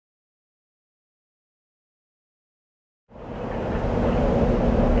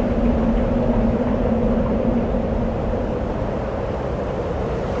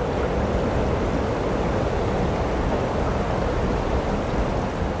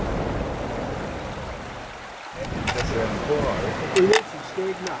We need some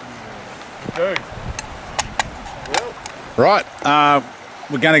stag nuts. Right,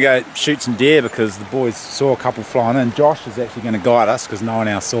 we're going to go shoot some deer because the boys saw a couple flying in. Josh is actually going to guide us because no one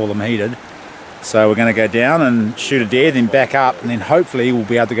else saw them heated. So we're going to go down and shoot a deer, then back up, and then hopefully we'll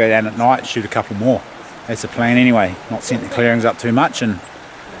be able to go down at night and shoot a couple more. That's the plan anyway. Not setting the clearings up too much and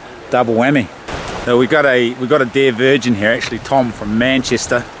double whammy. So we've got a deer virgin here, actually Tom from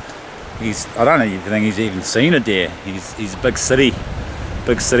Manchester. I don't even think he's even seen a deer. He's a big city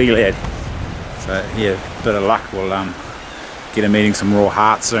lad. So yeah, bit of luck, we'll get him eating some raw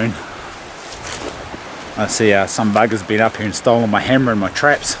heart soon. I see some bugger's been up here and stolen my hammer and my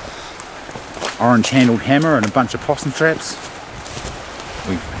traps. Orange handled hammer and a bunch of possum traps.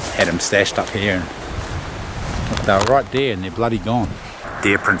 We've had them stashed up here and they were right there and they're bloody gone.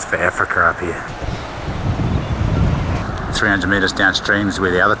 Deer prints for Africa up here. 300 metres downstream is where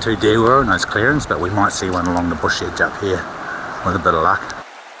the other two deer were in those clearings, but we might see one along the bush edge up here with a bit of luck.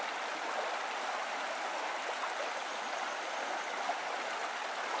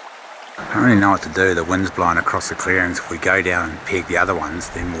 I don't really know what to do. The wind's blowing across the clearings. If we go down and peg the other ones,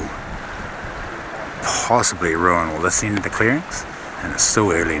 then we'll possibly ruin all this end of the clearings, and it's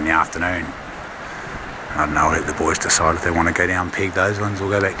still early in the afternoon. I don't know, I'll let the boys decide if they want to go down and peg those ones or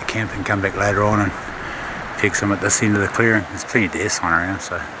go back to camp and come back later on and peg some at this end of the clearing. There's plenty of deer sign around,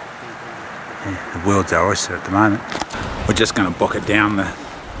 so yeah, the world's our oyster at the moment. We're just going to book it down the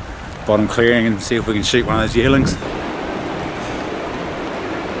bottom clearing and see if we can shoot one of those yearlings.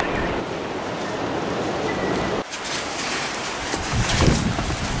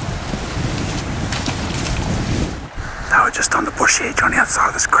 They were just on the bush edge on the outside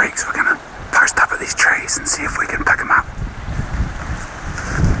of this creek, so we're going to post up at these trees and see if we can pick them up.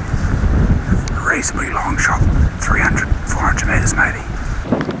 Reasonably long shot, 300, 400 metres maybe.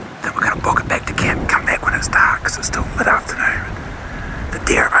 Then we're going to book it back to camp, come back when it's dark because it's still mid-afternoon. The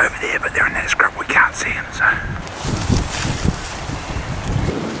deer are over there, but they're in that scrub, we can't see them, so.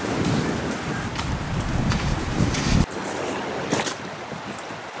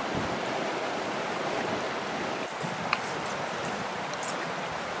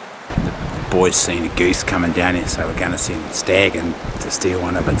 Boys seen a goose coming down here, so we're going to send Stag in to steal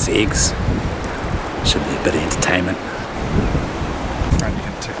one of its eggs. Should be a bit of entertainment. Trying to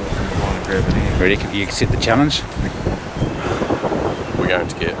get tickle from behind and grab an egg. Ready? Can you accept the challenge? We're going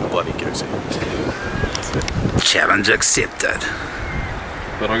to get a bloody goose egg. Challenge accepted.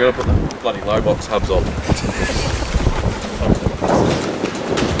 But I'm going to put the bloody low box hubs on.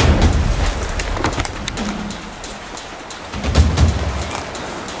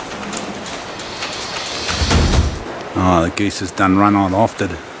 Oh, the goose has done run on off.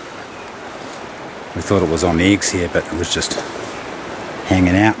 We thought it was on eggs here, but it was just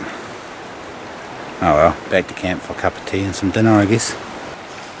hanging out. Oh well, back to camp for a cup of tea and some dinner, I guess.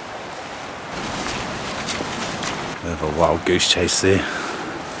 Bit of a wild goose chase there.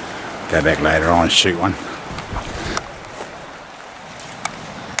 Go back later on and shoot one.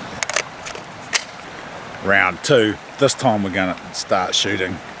 Round two. This time we're going to start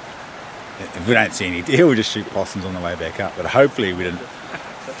shooting. If we don't see any deer, we'll just shoot possums on the way back up. But hopefully we didn't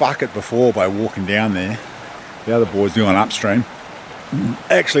fuck it before by walking down there. The other boys going upstream.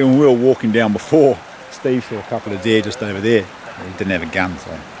 Actually, when we were walking down before, Steve saw a couple of deer just over there. He didn't have a gun,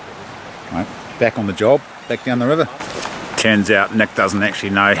 so right, back on the job, back down the river. Turns out Nick doesn't actually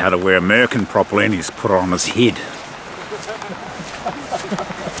know how to wear a merkin properly, and he's put it on his head.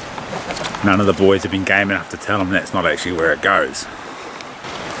 None of the boys have been game enough to tell him that's not actually where it goes.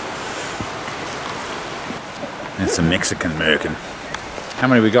 It's a Mexican merkin. How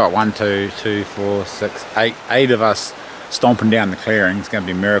many we got? 1, 2, 3, 4, 6, 8. 8 of us stomping down the clearing. It's going to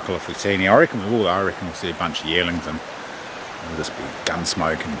be a miracle if we see any. I reckon we will. I reckon we'll see a bunch of yearlings and there'll just be gun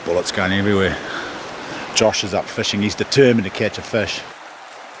smoke and bullets going everywhere. Josh is up fishing. He's determined to catch a fish.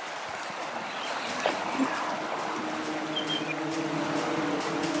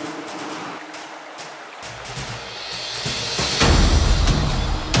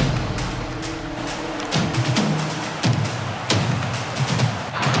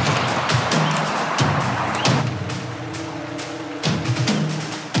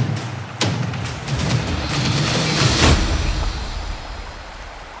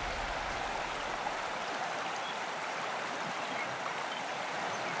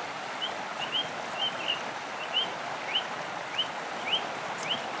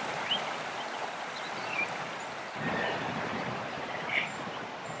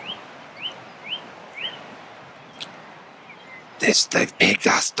 They've pegged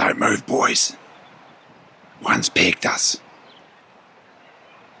us. Don't move, boys. One's pegged us. 'Cause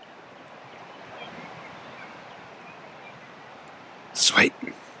Sweet.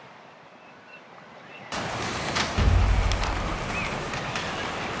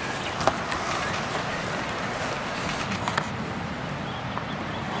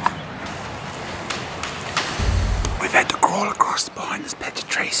 We've had to crawl across behind this patch of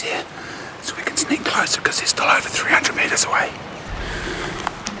trees here so we can sneak closer because they're still over 300 metres away.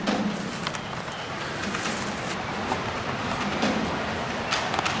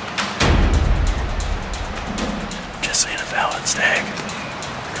 Just seen a valid stag.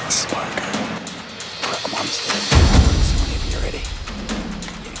 Got smoke. I'm on stag. Whenever you're ready.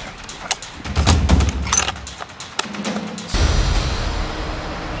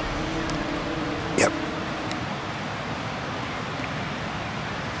 Yep.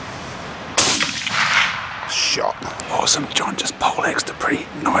 Shot. Awesome. John just poleaxed a pretty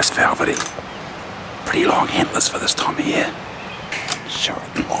nice velvety. Pretty long antlers for this time of year. Shot.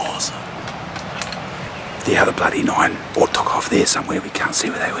 Awesome. The other bloody 9 all took off there somewhere. We can't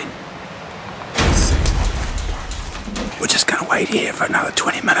see where they went. We're just going to wait here for another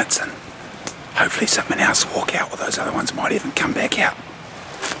 20 minutes and hopefully something else will walk out, or those other ones might even come back out.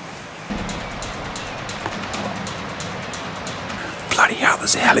 Bloody hell,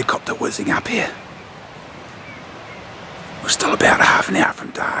 there's a helicopter whizzing up here. We're still about half an hour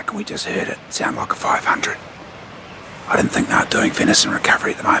from dark and we just heard it sound like a 500. I didn't think they were doing venison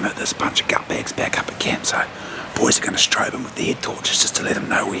recovery at the moment. There's a bunch of gut bags back up at camp, so boys are going to strobe him with the head torches just to let him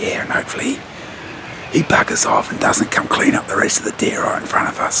know we're here, and hopefully he buggers off and doesn't come clean up the rest of the deer right in front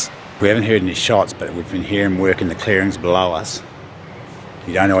of us. We haven't heard any shots, but we've been hearing work in the clearings below us.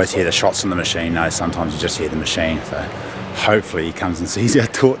 You don't always hear the shots on the machine, no, sometimes you just hear the machine, so hopefully he comes and sees our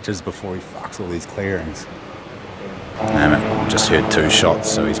torches before he fucks all these clearings. Just heard 2 shots,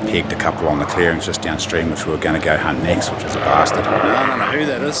 so he's pegged a couple on the clearings just downstream, which we were going to go hunt next, which is a bastard. I don't know who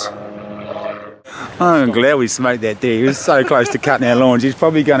that is. Oh, I'm glad we smoked that deer. He was so close to cutting our lawns. He's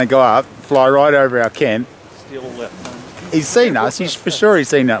probably going to go up, fly right over our camp. Steal that. He's seen us. He's for sure he's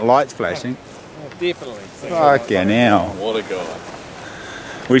seen that lights flashing. Oh, definitely. Fucking hell. What a guy.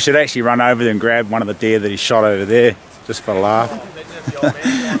 We should actually run over there and grab one of the deer that he shot over there, just for a laugh.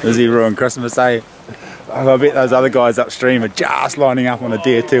 Does he ruin Christmas, eh? I bet those other guys upstream are just lining up on a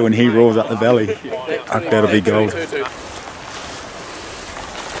deer too, and he rolls up the valley. Fuck, that'll be gold. I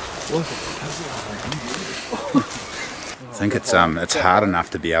think it's hard enough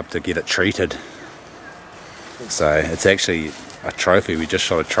to be able to get it treated. So it's actually a trophy. We just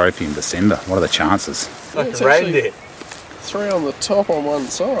shot a trophy in December. What are the chances? Like a reindeer. 3 on the top on one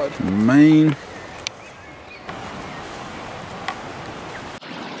side. Mean.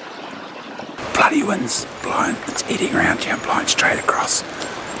 Bloody wind's blowing, it's heading around here and blowing straight across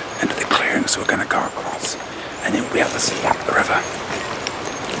into the clearing, so we're going to go across and then we'll be able to see up the river.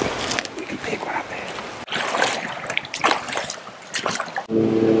 We can pick one up there.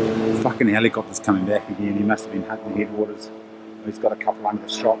 Fucking helicopter's coming back again. He must have been hunting the headwaters. He's got a couple under the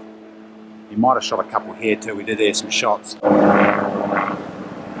shot. He might have shot a couple here too. We did hear some shots.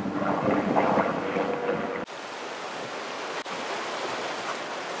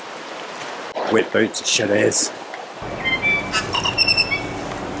 Wet boots, shit ass.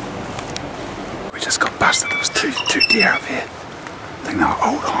 We just got busted. There was two deer up here. I think they were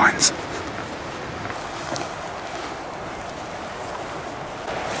old hinds.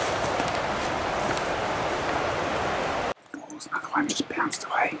 Oh, there's another one just bounced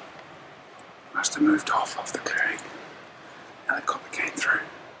away. Must have moved off the clearing. Helicopter came through.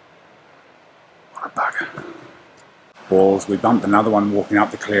 What a bugger. Balls. We bumped another one walking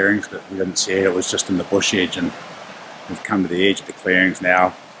up the clearings, but we didn't see it. It was just in the bush edge, and we've come to the edge of the clearings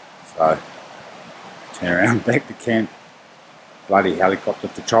now. So turn around back to camp. Bloody helicopter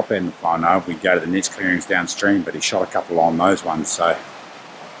to chop in. I know we go to the next clearings downstream, but he shot a couple on those ones. So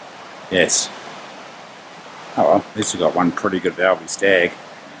yes. Oh well, at least we got one pretty good velvety stag.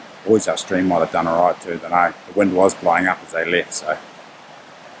 Boys upstream might have done alright too. I don't know. The wind was blowing up as they left, so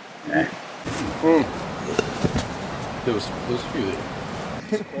yeah. There was a few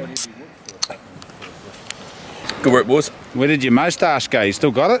there. Good work, boys. Where did your moustache go? You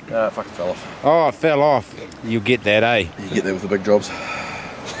still got it? It fucking fell off. Oh, it fell off. You'll get that, eh? You get there with the big jobs.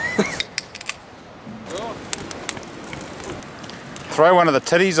 Throw one of the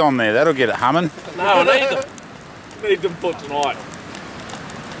titties on there. That'll get it humming. No, I need them. I need them for tonight.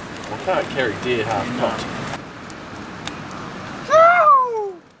 I can't carry deer half cocked.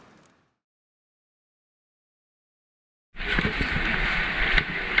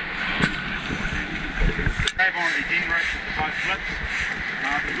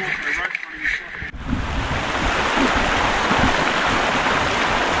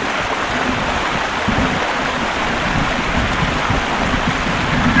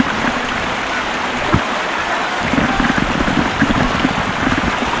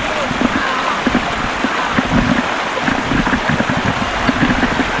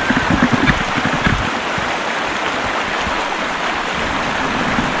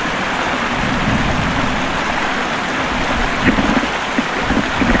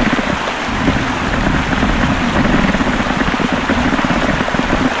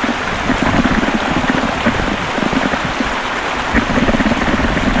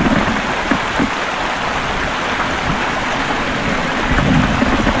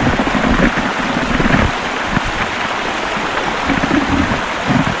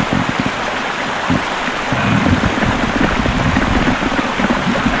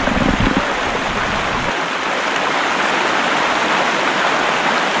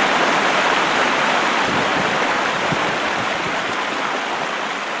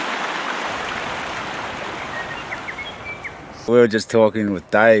 We were just talking with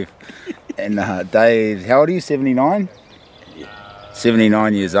Dave, and Dave, how old are you, 79?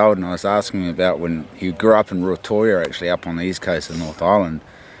 79 years old, and I was asking him about when he grew up in Rotorua, actually up on the east coast of North Island,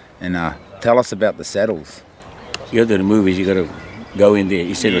 and tell us about the saddles. You go to the movies, you got to go in there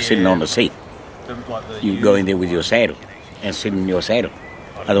instead of sitting on the seat. You go in there with your saddle and sit in your saddle,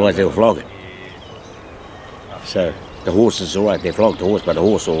 otherwise they'll flog it. So the horse is all right, they flog the horse, but the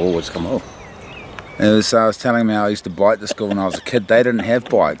horse will always come home. I was telling him how I used to bike to school when I was a kid. They didn't have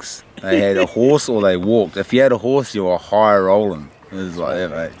bikes. They had a horse or they walked. If you had a horse, you were high rolling. It was like that,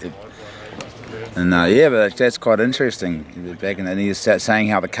 mate. And yeah, but that's quite interesting. Back in the day, he was saying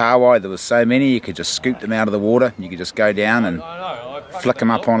how the kawai, there was so many, you could just scoop them out of the water. You could just go down and flick them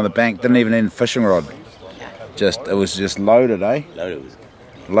up onto the bank. Didn't even need a fishing rod. It was just loaded, eh?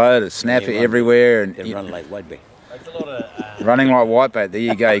 Loaded, snapper everywhere. And they run like whitebait. Running like whitebait, there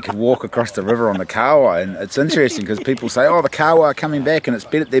you go. You could walk across the river on the kawai, and it's interesting because people say, "Oh, the kawai are coming back, and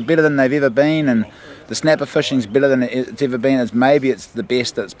they're better than they've ever been, and the snapper fishing's better than it's ever been." Maybe it's the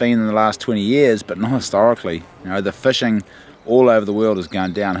best that's been in the last 20 years, but not historically. You know, the fishing all over the world is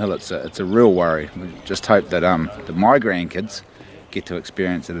going downhill. It's a real worry. We just hope that my grandkids get to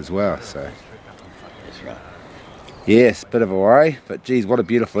experience it as well. So. Yes, bit of a worry, but geez, what a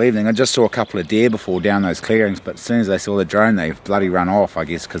beautiful evening. I just saw a couple of deer before down those clearings, but as soon as they saw the drone, they bloody run off, I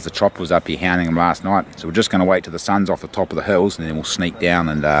guess, because the chopper was up here hounding them last night. So we're just going to wait till the sun's off the top of the hills, and then we'll sneak down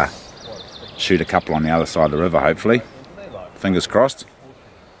and shoot a couple on the other side of the river, hopefully. Fingers crossed.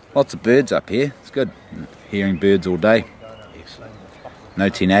 Lots of birds up here. It's good. Hearing birds all day. No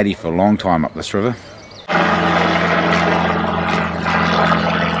 1080 for a long time up this river.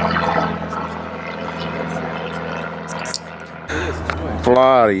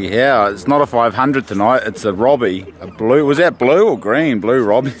 Bloody hell, it's not a 500 tonight, it's a Robbie, a blue, was that blue or green? Blue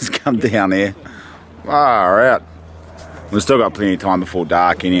Robbie's come down here. Far out. We've still got plenty of time before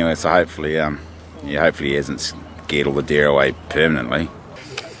dark anyway, so hopefully, hopefully he hasn't scared all the deer away permanently.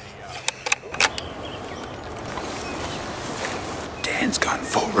 Dan's gone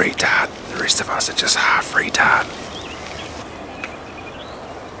full retard, the rest of us are just half retard.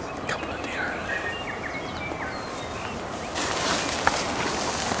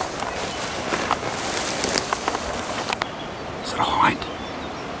 A hind.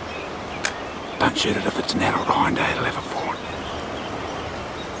 Don't shoot it if it's an adult hind, it'll have a fawn.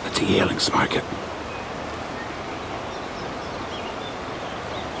 It's a yearling, smoke it.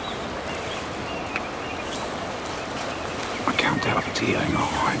 I can't tell if it's a yearling or a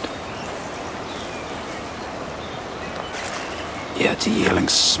hind. Yeah, it's a yearling,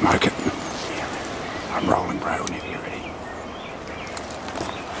 smoke it. I'm rolling, bro, whenever you're ready.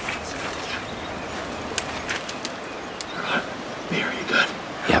 Very good.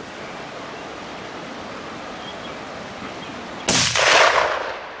 Yep.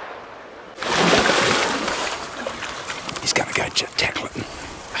 He's gonna go tackle it.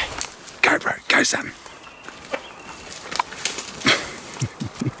 Hey, go, bro, go, son.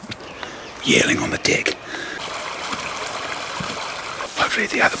 Yelling on the deck. Hopefully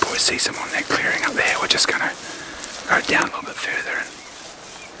the other boys see someone on that clearing up there. We're just gonna go down a little bit further and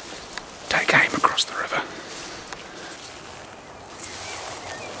take aim across the river.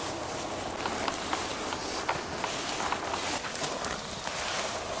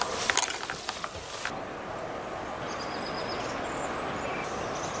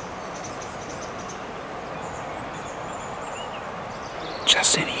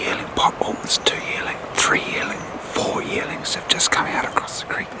 Just seen a yearling pop. Oh, it's 2 yearling, 3 yearling, 4 yearlings have just come out across the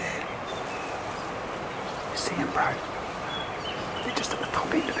creek there. You see them, bro? They're just at the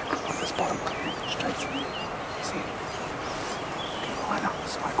top end of this bottom clearing, straight through. You see them? Keep line up,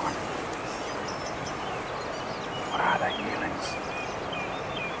 smoke one. What are they, yearlings?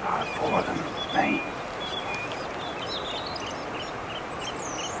 Oh, 4 of them, me.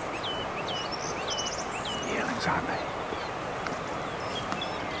 Yearlings, aren't they?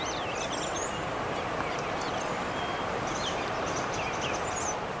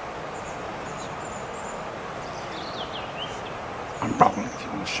 I'm rolling if you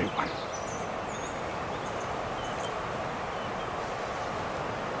want to shoot one.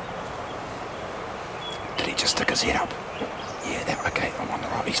 Did he just stick his head up? Yeah, that okay, I'm on the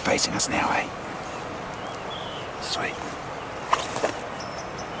right. He's facing us now, eh? Sweet.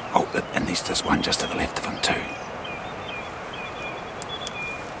 Oh, and there's this one just to the left of him too.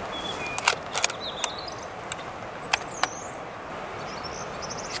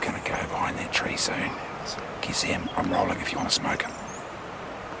 He's gonna go behind that tree soon. Can you see him? I'm rolling if you want to smoke him.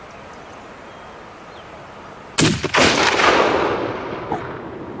 Oh,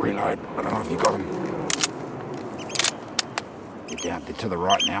 reload. I don't know if you got him. down there to the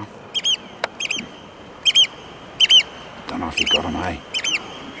right now. Don't know if he got him, eh?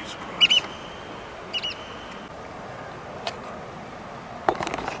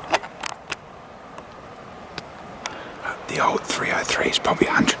 The old 303 is probably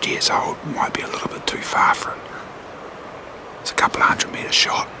 100 years old. Might be a little bit too far for it. It's a couple of 100-metre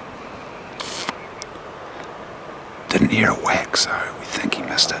shot. Didn't hear a whack, so we think he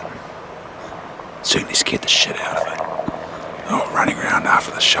missed it. Certainly scared the shit out of it. Oh, running around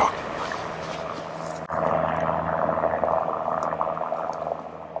after the shot.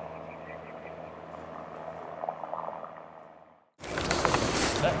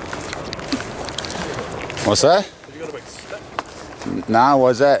 What's that? Have you got a big stick? Nah,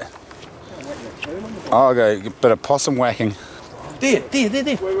 what's that? Oh, okay, a bit of possum whacking. There.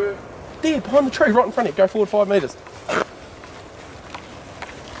 Where? There, behind the tree, right in front of you. Go forward 5 metres.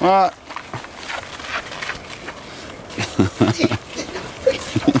 Alright.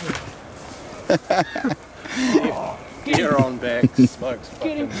 Deer on back, smokes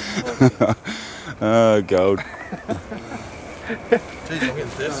fucking. Oh, gold. Jeez, I'm getting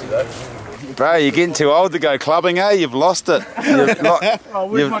thirsty though. Bro, you're getting too old to go clubbing, eh? You've lost it. Oh,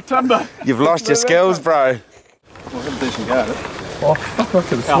 where's my timber? You've lost your skills, bro. Well, I had a decent go at it. Oh, fuck, I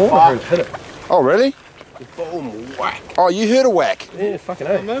could have sworn I heard hit it. Oh, really? Boom, whack. Oh, you heard a whack? Yeah, fucking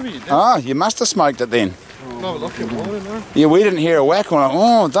A. Maybe you did. Oh, you must have smoked it then. No, look at water, no. Yeah, we didn't hear a whack on it.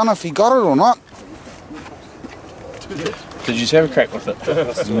 Oh, I don't know if he got it or not. Did you have a crack with it?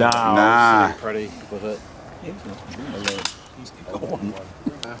 Nah. Pretty with it.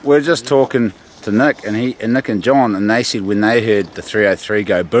 We're just talking to Nick and Nick and John, and they said when they heard the 303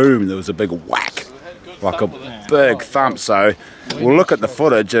 go boom, there was a big whack, like a big thump. So we'll look at the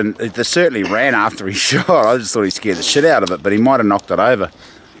footage, and they certainly ran after he shot. I just thought he scared the shit out of it, but he might have knocked it over.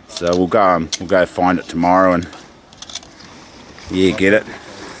 So we'll go find it tomorrow and yeah, get it.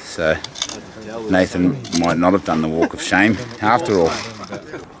 So Nathan might not have done the walk of shame after all.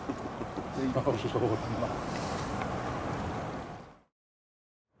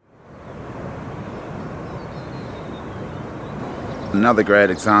 Another great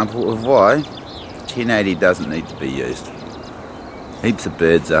example of why 1080 doesn't need to be used. Heaps of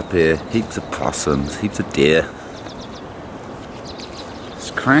birds up here, heaps of possums, heaps of deer. It's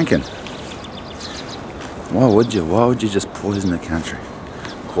cranking. Why would you? Why would you just poison the country?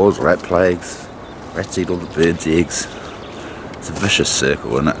 Cause rat plagues, rats eat all the birds' eggs. It's a vicious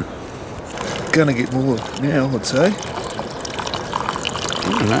circle, isn't it? Gonna get more now, I'd say. I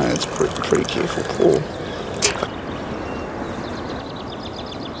don't know, it's pretty careful call.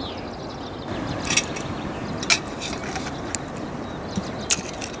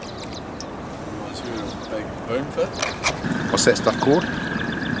 What's that stuff called? Is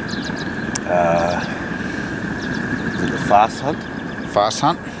it the fast hunt? Fast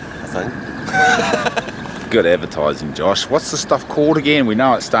hunt? I think. Good advertising, Josh. What's the stuff called again? We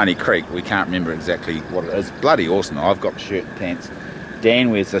know it's Stony Creek. We can't remember exactly what it is. Bloody awesome. I've got shirt and pants. Dan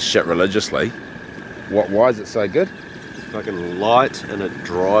wears this shit religiously. Why is it so good? It's fucking light and it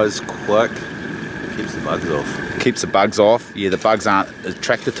dries quick. It keeps the bugs off. Keeps the bugs off. Yeah, the bugs aren't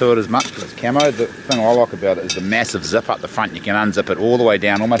attracted to it as much because it's camo. The thing I like about it is the massive zip up the front. You can unzip it all the way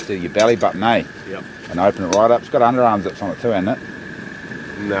down, almost to your belly button, eh? Yep. And open it right up. It's got underarm zips on it too, hasn't it?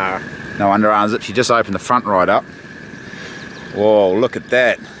 Nah. No underarm zips. You just open the front right up. Whoa, look at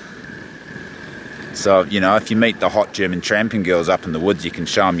that. So, you know, if you meet the hot German tramping girls up in the woods, you can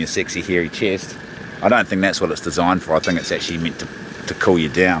show them your sexy hairy chest. I don't think that's what it's designed for. I think it's actually meant to cool you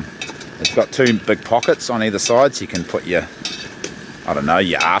down. It's got two big pockets on either side, so you can put your, I don't know,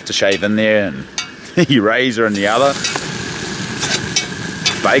 your aftershave in there and your razor in the other.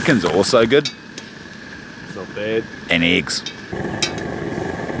 Bacon's also good. It's not bad. And eggs.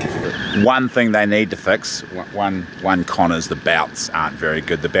 One thing they need to fix, one con is the bouts aren't very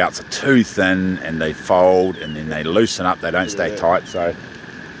good. The bouts are too thin and they fold and then they loosen up, they don't stay tight. So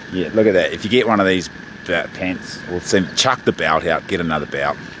yeah, look at that. If you get one of these pants, we'll chuck the bout out, get another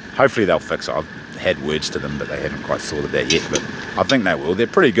bout. Hopefully they'll fix it. I've had words to them, but they haven't quite sorted that yet, but I think they will. They're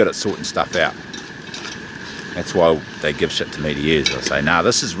pretty good at sorting stuff out. That's why they give shit to me to use. They'll say, nah,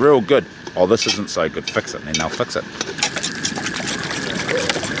 this is real good. Oh, this isn't so good, fix it, and then they'll fix it.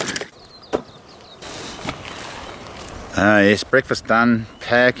 Yes, breakfast done,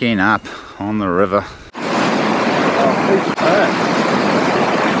 packing up on the river.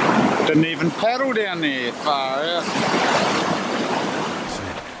 Didn't even paddle down there, far out.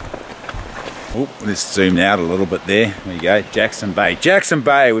 Oh, let's zoom out a little bit there. There you go, Jackson Bay. Jackson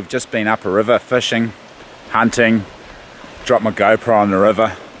Bay, we've just been up a river fishing, hunting, dropped my GoPro on the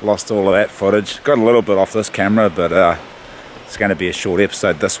river, lost all of that footage. Got a little bit off this camera, but it's going to be a short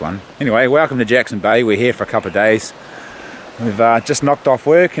episode, this one. Anyway, welcome to Jackson Bay. We're here for a couple of days. We've just knocked off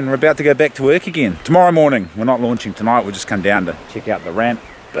work and we're about to go back to work again. Tomorrow morning, we're not launching tonight, we'll just come down to check out the ramp.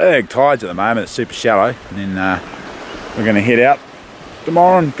 Big tides at the moment, it's super shallow. And then we're going to head out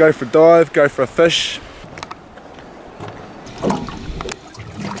tomorrow and go for a dive, go for a fish.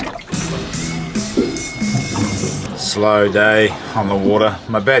 Slow day on the water.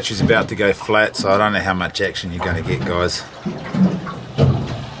 My battery's about to go flat, so I don't know how much action you're going to get, guys.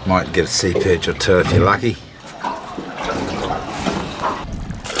 Might get a sea perch or two if you're lucky.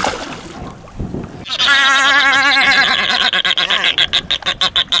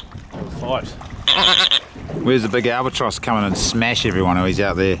 Where's the big albatross coming and smash everyone who he's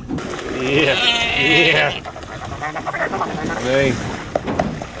out there? Yeah, yeah. Me.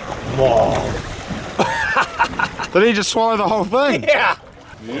 Whoa. Did he just swallow the whole thing? Yeah.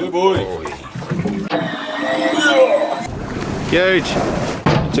 Yeah, boy. Huge.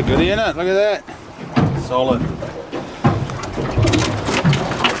 It's a goodie, isn't it? Look at that. Solid.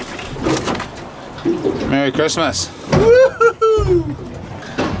 Merry Christmas. Woohoo!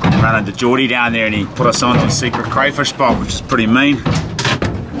 Ran into Geordie down there and he put us on to a secret crayfish spot, which is pretty mean.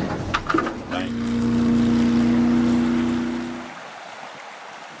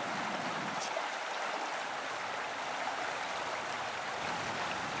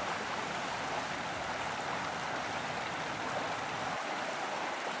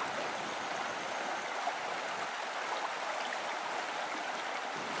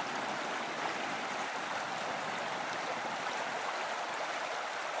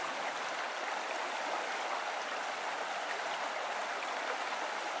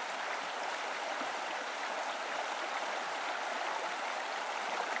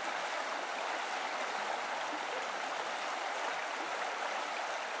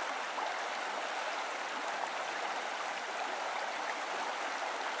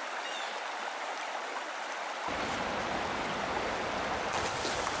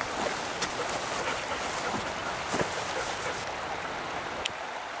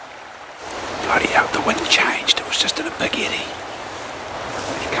 Bloody hell, the wind changed. It was just in a big eddy.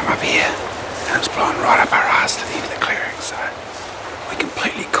 You come up here and it was blowing right up our arse to the end of the clearing, so we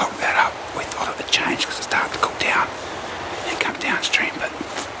completely cocked that up. We thought it would change because it started to cool down and come downstream, but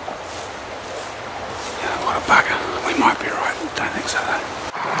yeah, what a bugger. We might be right, don't think so though.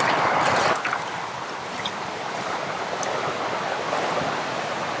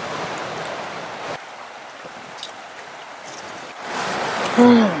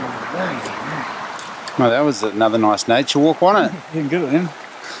 Well, that was another nice nature walk, wasn't it? You can get it then.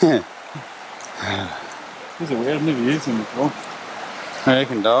 These are weird, I've never used them before. I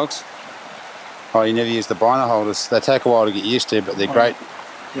reckon, dogs. Oh, you never use the biner holders. They take a while to get used to, but they're great.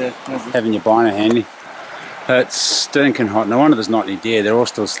 Yeah, Having your biner handy. It's stinking hot. No wonder there's not any deer. They're all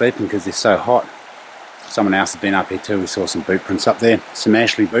still sleeping because they're so hot. Someone else has been up here too. We saw some boot prints up there. Some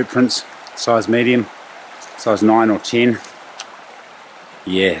Ashley boot prints. Size medium. Size 9 or 10.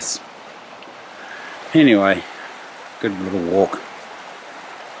 Yes. Anyway, good little walk.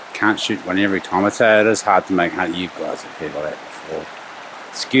 Can't shoot one every time. I'd say it is hard to make hunt. You guys have heard of that before.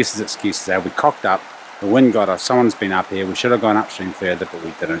 Excuses. We cocked up. The wind got us. Someone's been up here. We should have gone upstream further, but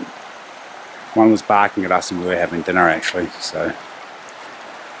we didn't. One was barking at us and we were having dinner actually. So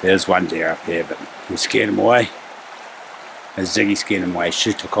there's one deer up there, but we scared him away. As Ziggy scared him away,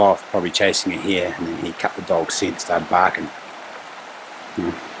 she took off, probably chasing a hare, and then he cut the dog's scent and started barking.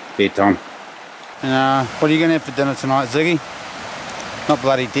 Bedtime. And what are you going to have for dinner tonight, Ziggy? Not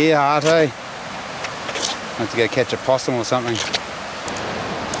bloody deer heart, eh? Have to go catch a possum or something.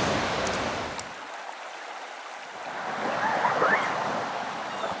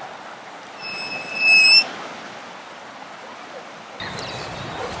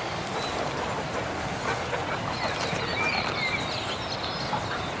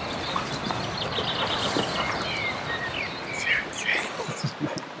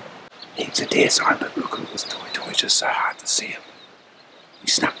 It's a deer sign, but look at this toy. It's just so hard to see him. He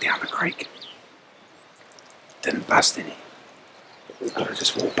snuck down the creek. Didn't bust any. Could have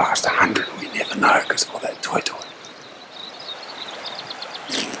just walked past 100. We never know because of all that toy.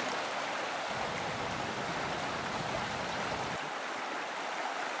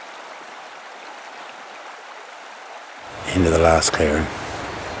 End of the last clearing.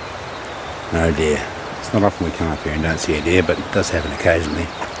 No deer. It's not often we come up here and don't see a deer, but it does happen occasionally.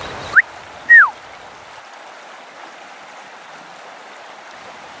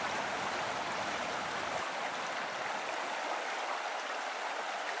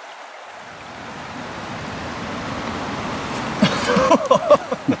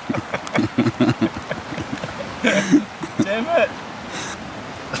 Damn it!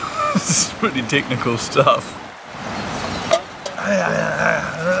 Pretty technical stuff.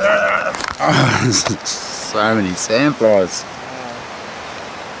 So many sandflies.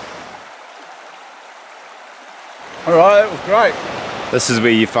 Alright, that was great. This is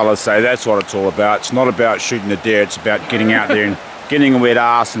where you fellas say that's what it's all about. It's not about shooting a deer, it's about getting out there and getting a wet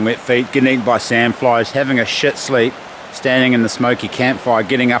ass and wet feet, getting eaten by sandflies, having a shit sleep, standing in the smoky campfire,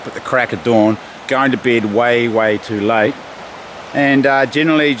 getting up at the crack of dawn, going to bed way too late, and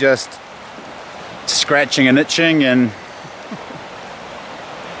generally just scratching and itching and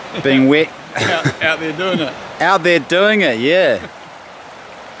being wet. Out there doing it. Out there doing it, yeah.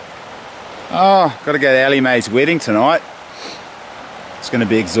 Oh, got to go to Ellie Mae's wedding tonight. It's going to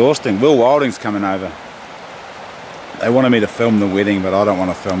be exhausting. Will Wilding's coming over. They wanted me to film the wedding, but I don't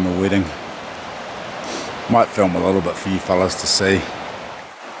want to film the wedding. Might film a little bit for you fellas to see.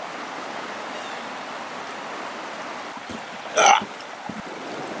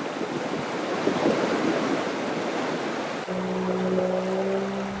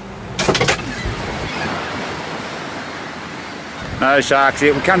 No sharks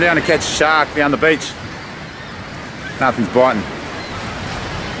yet. We come down to catch a shark down the beach. Nothing's biting.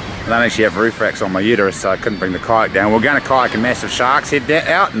 I don't actually have roof racks on my uterus, so I couldn't bring the kayak down. We're going to kayak a massive shark's head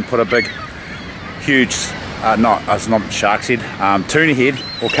out and put a big, huge, it's not shark's head, tuna head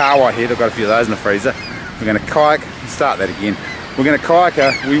or kahwa head. I've got a few of those in the freezer. We're going to kayak, start that again. We're going to kayak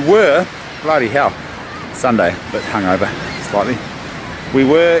bloody hell, Sunday, but hungover slightly. We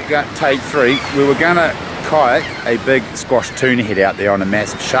were going to take three. We were going to kayak a big squash tuna head out there on a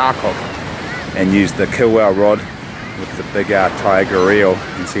massive shark hook and use the Kilwell rod with the big tiger reel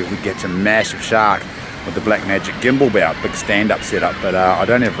and see if we get a massive shark with the Black Magic gimbal bout, big stand-up setup. But I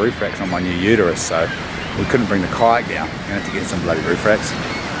don't have roof racks on my new uterus, so we couldn't bring the kayak down. We're gonna have to get some bloody roof racks.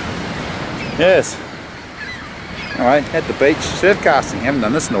 Yes. Anyway, at the beach, surf casting. Haven't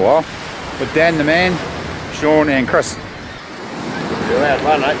done this in a while. With Dan the man, Sean and Chris. You're allowed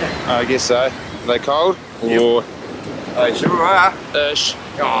one, aren't you? I guess so. Are they cold? Yep. Or They sure are. ish?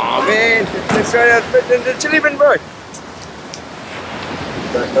 Oh man, let's go out fit into chili bin, bro.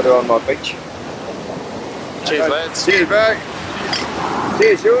 Don't put it on my beach. Cheers, lads. Cheers, bro.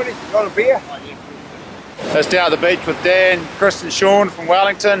 Cheers, Shawnee. Got a beer? That's down at the beach with Dan, Chris and Sean from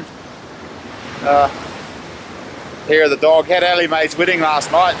Wellington. Here are the dog. Had Ellie Mae's wedding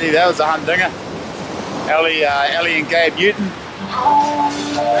last night. That was a humdinger. Ellie and Gabe Newton.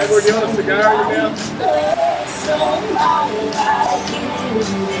 Hey, would you want a cigar in your mouth?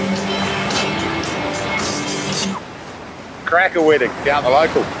 Cracker wedding down the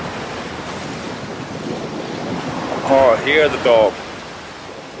local. Oh, here are the dog.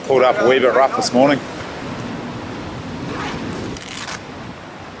 Pulled up a wee bit rough this morning.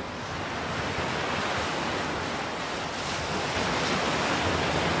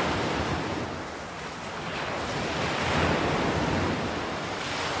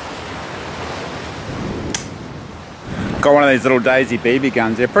 Got one of these little Daisy BB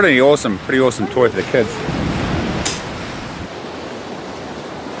guns. They're pretty awesome toy for the kids.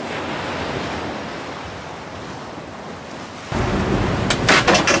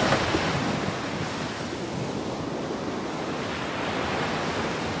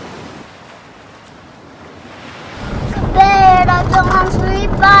 Bed, I don't want to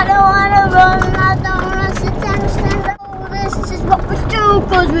sleep, I don't want to run, I don't want to sit and stand up. Oh, this is what we do,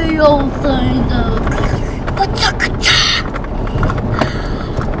 cause we all think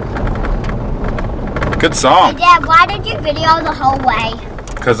Good song. Hey Dad, why did you video the whole way?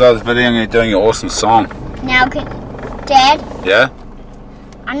 Because I was videoing you doing your awesome song. Now, Dad, Yeah?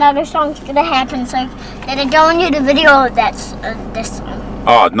 another song's gonna happen, so that I don't want you to video that's this song.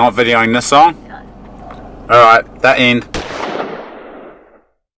 Oh, not videoing this song? Alright, that end.